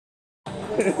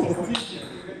Good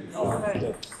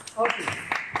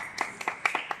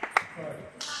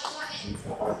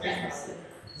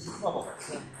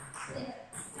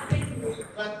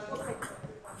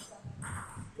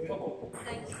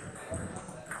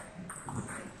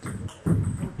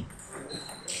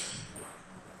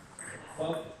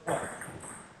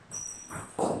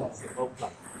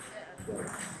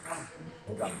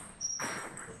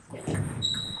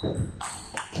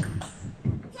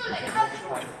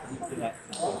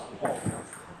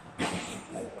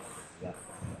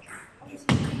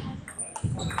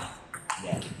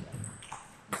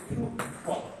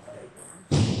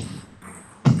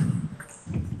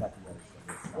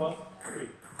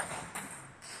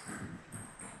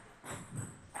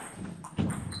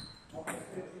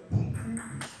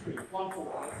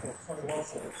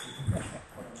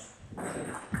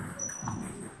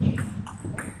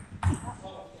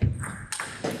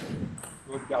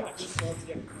job.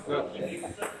 Good.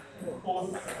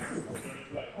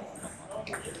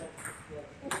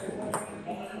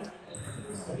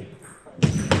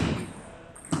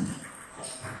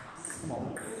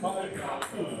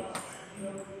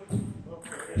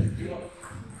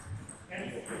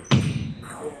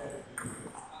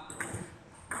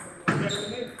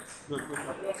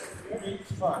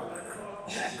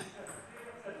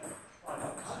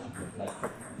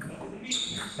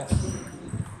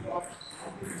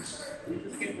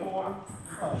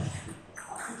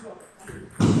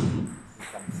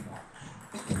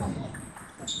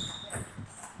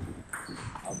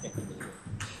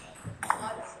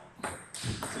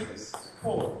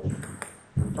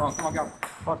 Come on, go.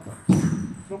 Forza.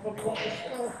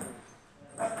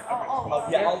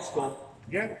 Yeah, I'll score.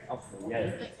 Yeah? I'll score,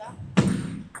 yeah.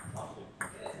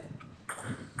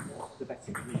 The best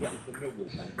thing we get is the Millwall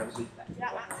fan, don't we?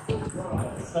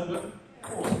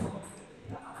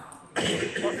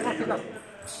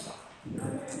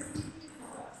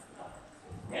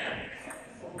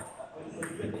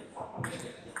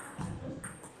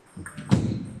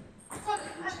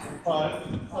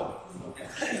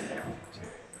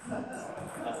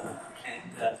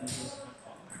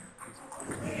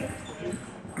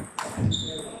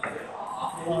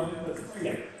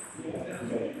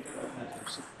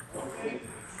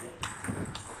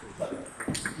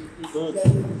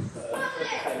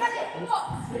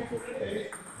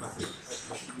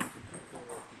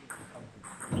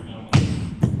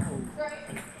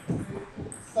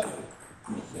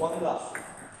 One last.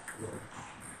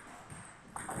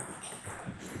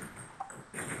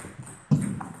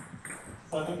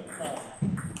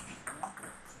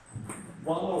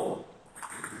 One more.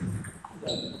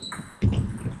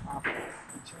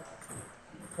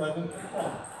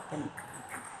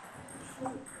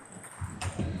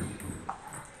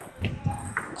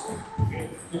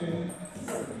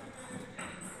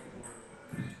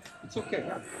 It's okay.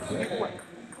 Yeah. You did well.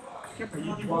 Careful,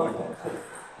 you did well.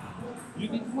 You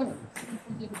did well.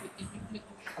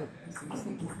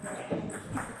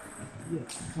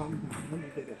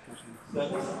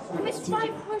 Let's try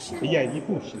pushing. Yeah, you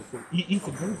push it. It's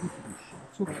a very good push.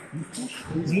 So you push,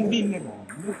 move him around.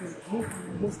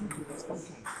 Mostly to the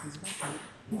spotlight.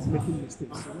 He's making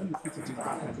mistakes. So when you put it in the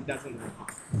back, he doesn't like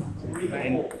it.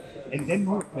 And then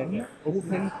open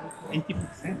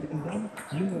 80%, and then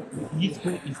he's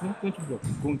not going to block.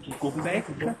 He's going to go back,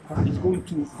 he's going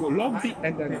to go lobby,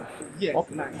 and then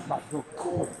offline.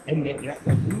 And then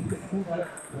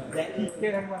that he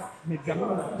can mezz'anno.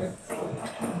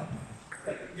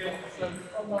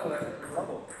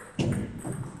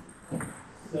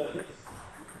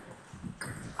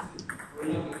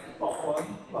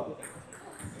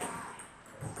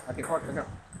 Okay, forza, go.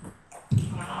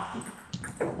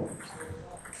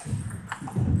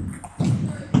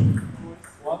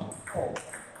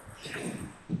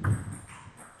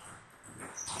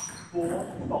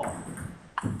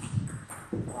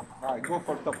 Vai, go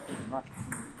for top.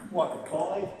 What?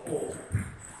 5, 4.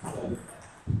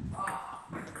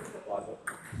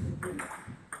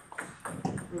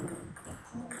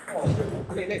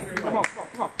 Okay, come on.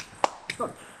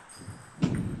 Stop.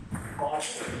 5.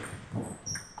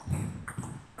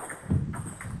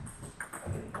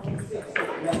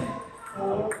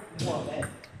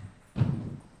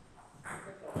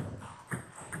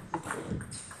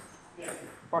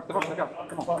 Forza, go.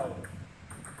 Come on.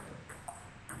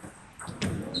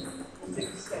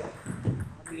 6, 7.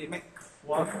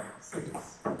 1, 6.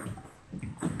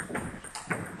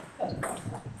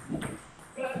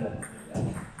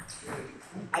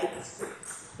 8, 6.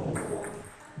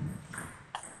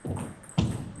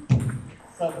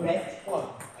 7, 1.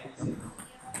 8, 6.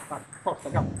 Forza,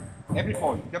 go. every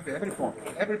point,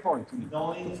 every point you need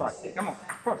to fight. Come on,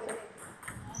 first.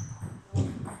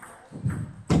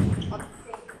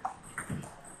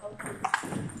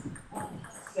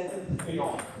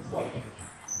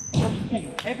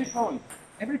 Every point,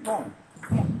 every point.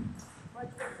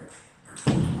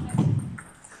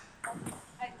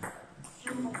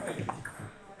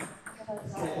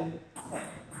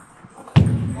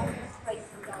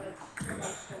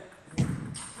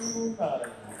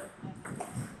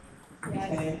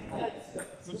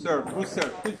 Good serve, good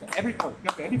serve, good serve. Every point,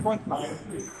 every point matters.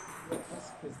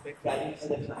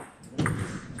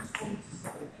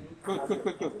 Good, good,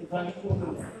 good, good.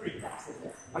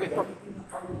 Allez, stop.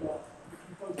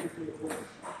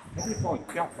 Every point,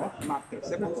 yeah,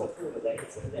 matters, every point.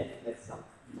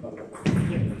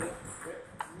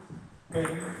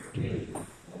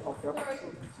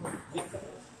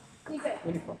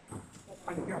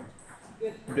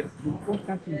 The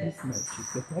important in this match is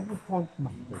that every point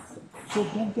matters. So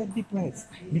don't get depressed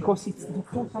because it's the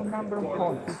total number of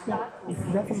points.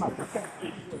 It doesn't matter. Okay?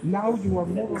 Now you are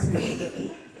more or less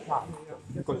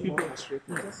because you demonstrate.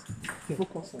 Just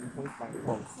focus on point by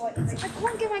point. I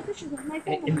can't get my pushes on my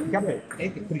phone. Gabriel,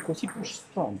 because you push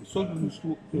strong, so you need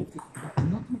to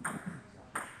not make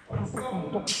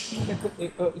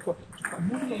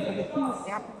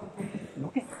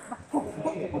okay?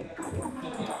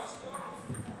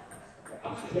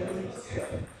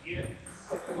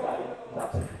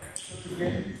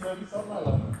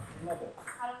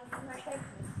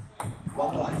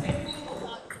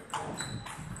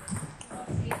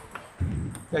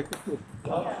 Okay, good.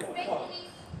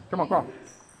 Come on, come on.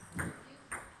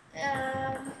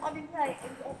 I've been playing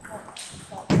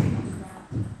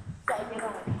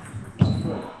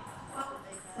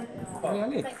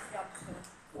Allez.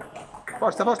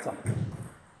 Forza, forza.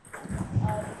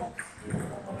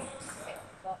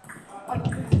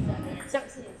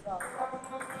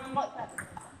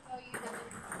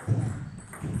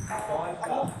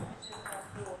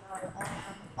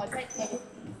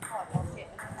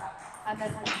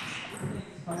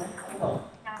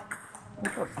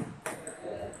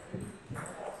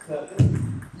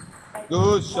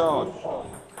 Good shot.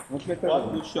 Much better.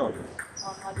 Good shot.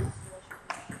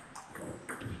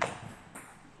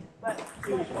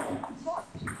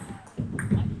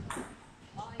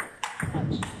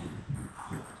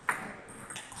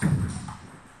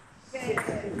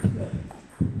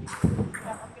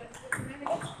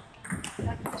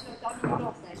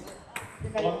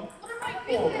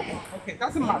 Okay,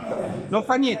 doesn't matter. Non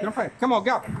fa niente, non fa niente. Come on,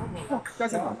 Gab.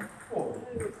 Doesn't matter.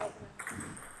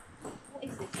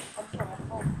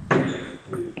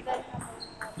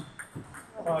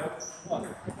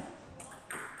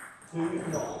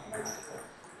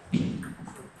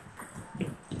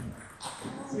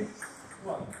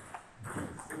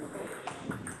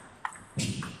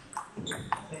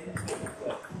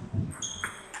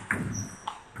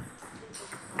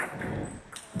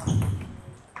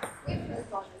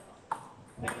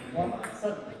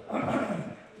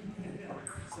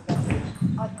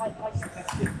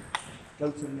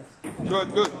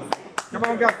 Good, good. Come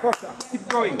on, Gab, Costa. Keep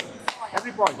going.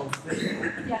 Every point.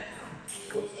 Yeah.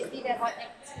 It'd be there by 8.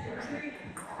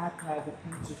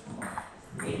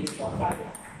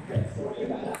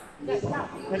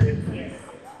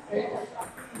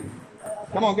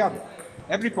 Come on, Gab.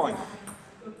 Every point.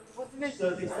 What's the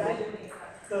message?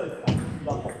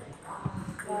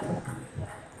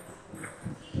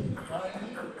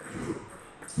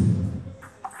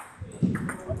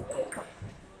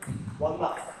 One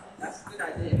lap. That's a good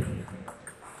idea.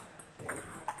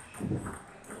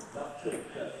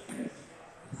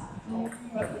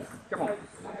 Come on.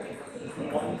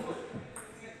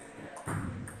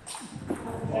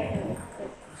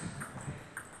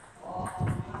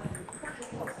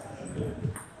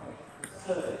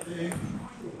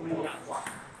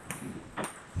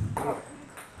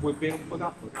 We've been put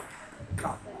up with that.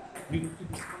 You need to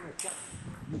disconnect that.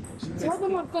 Tell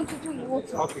them I've gone to drink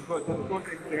water. Okay, good. Then go and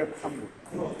get some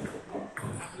water.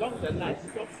 Long the lights.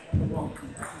 You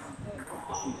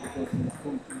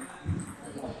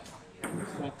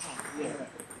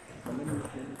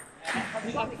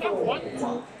got one,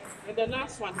 and the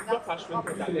last one, you got cash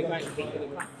rented that the guy is bringing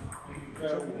it back.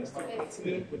 So we need to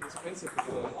continue with this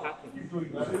principle of attacking.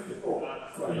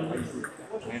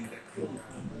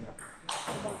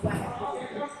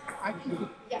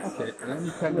 Okay, let me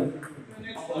tell you.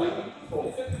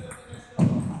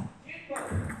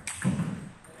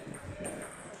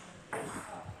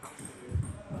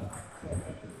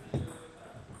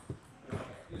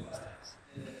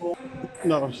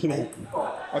 No, ce n'è.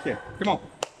 Ok, come on.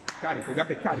 Carico,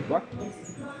 Gabriel, carico,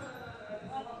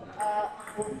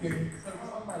 This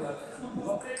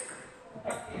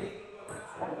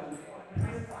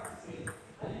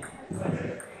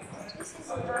is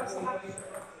a nice house.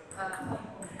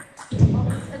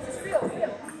 It's real.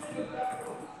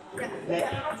 Yeah.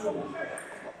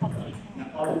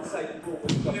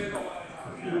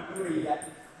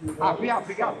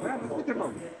 Obrigado. Muito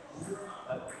bom.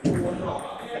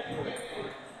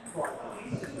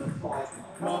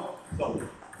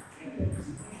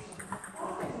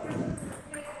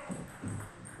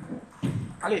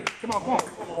 Ali, come on.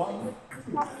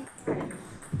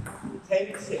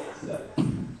 10-6, sir.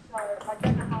 So I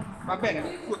don't know how. Va bene,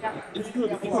 it's good.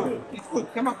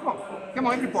 Come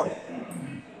on, everybody.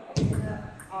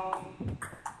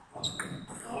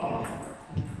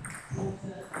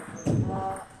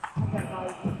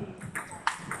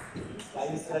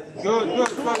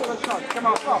 Good shot. Come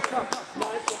on, stop.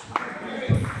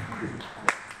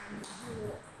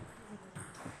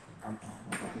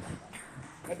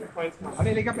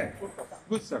 Allez, les gars,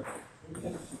 good sir.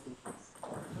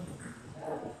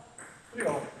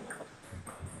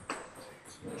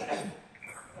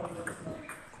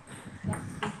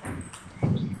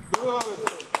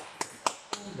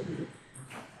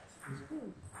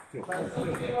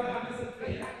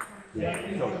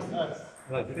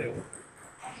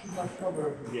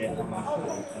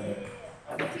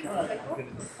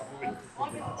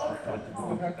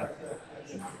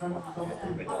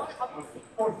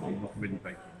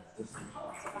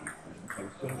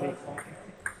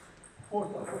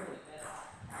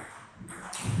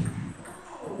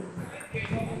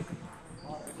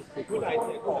 Good idea.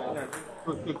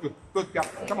 Good, guys.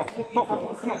 Come on.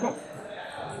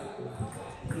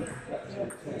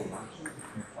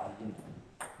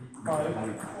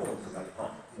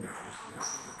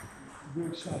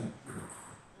 Good shot.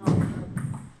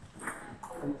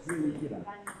 It's really good.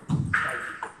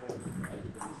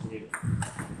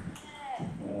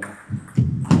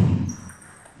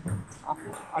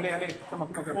 Allez, come on.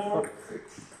 4-6.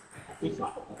 Good sir.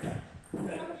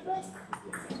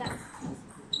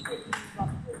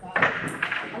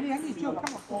 Allez, Joe,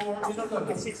 come on. Do you know what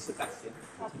it is, Sebastian?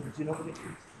 Do you know what it is?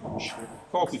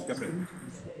 Focus, Gabriel.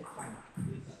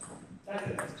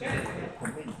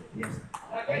 Yes.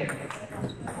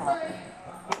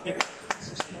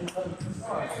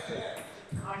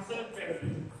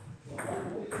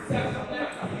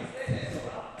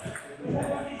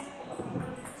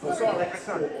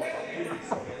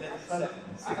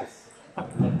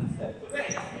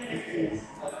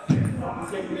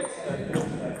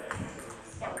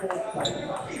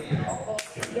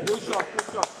 Good shot.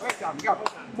 Right down, go.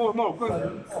 More, good.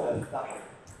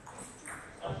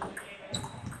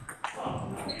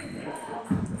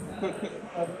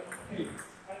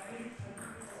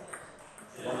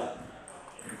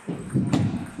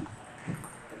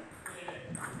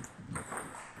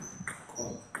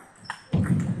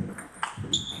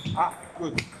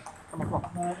 Good. Come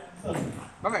on.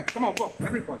 Okay, come on, go.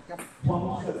 Everybody, come.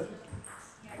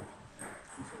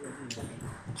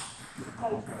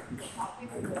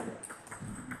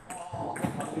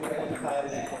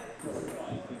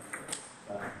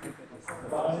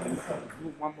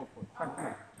 One more point. Come on.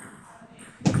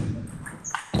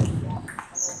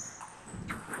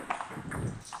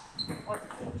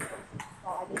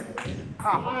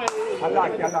 I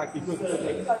like it. Good.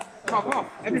 Come on.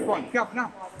 Everyone, get up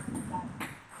now.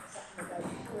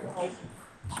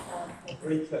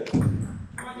 3-2.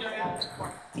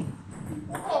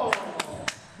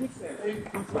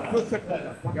 Good set.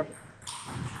 Yep.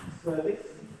 Service.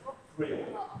 3.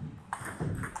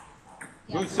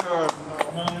 Good serve.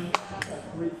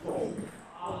 9-3-4.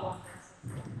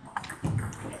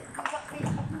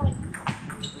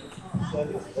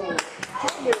 Service 4.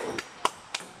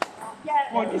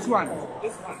 Oh, this one.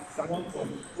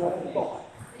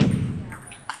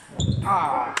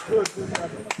 Good.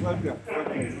 Well done.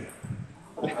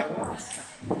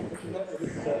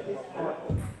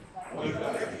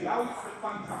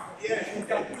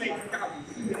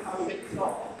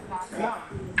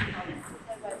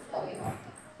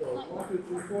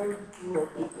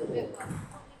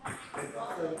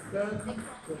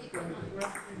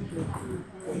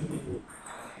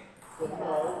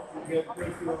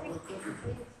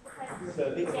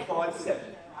 Service 5-7.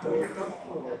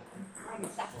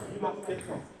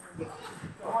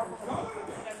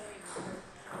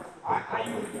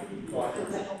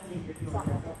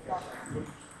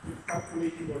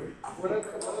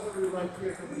 Whatever we run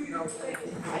here, something else.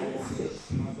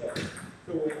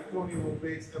 So Tony will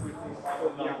base everything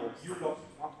on numbers. You lost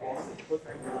one point.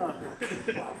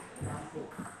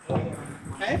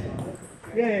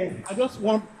 Yeah, I just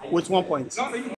won with 1 point. No,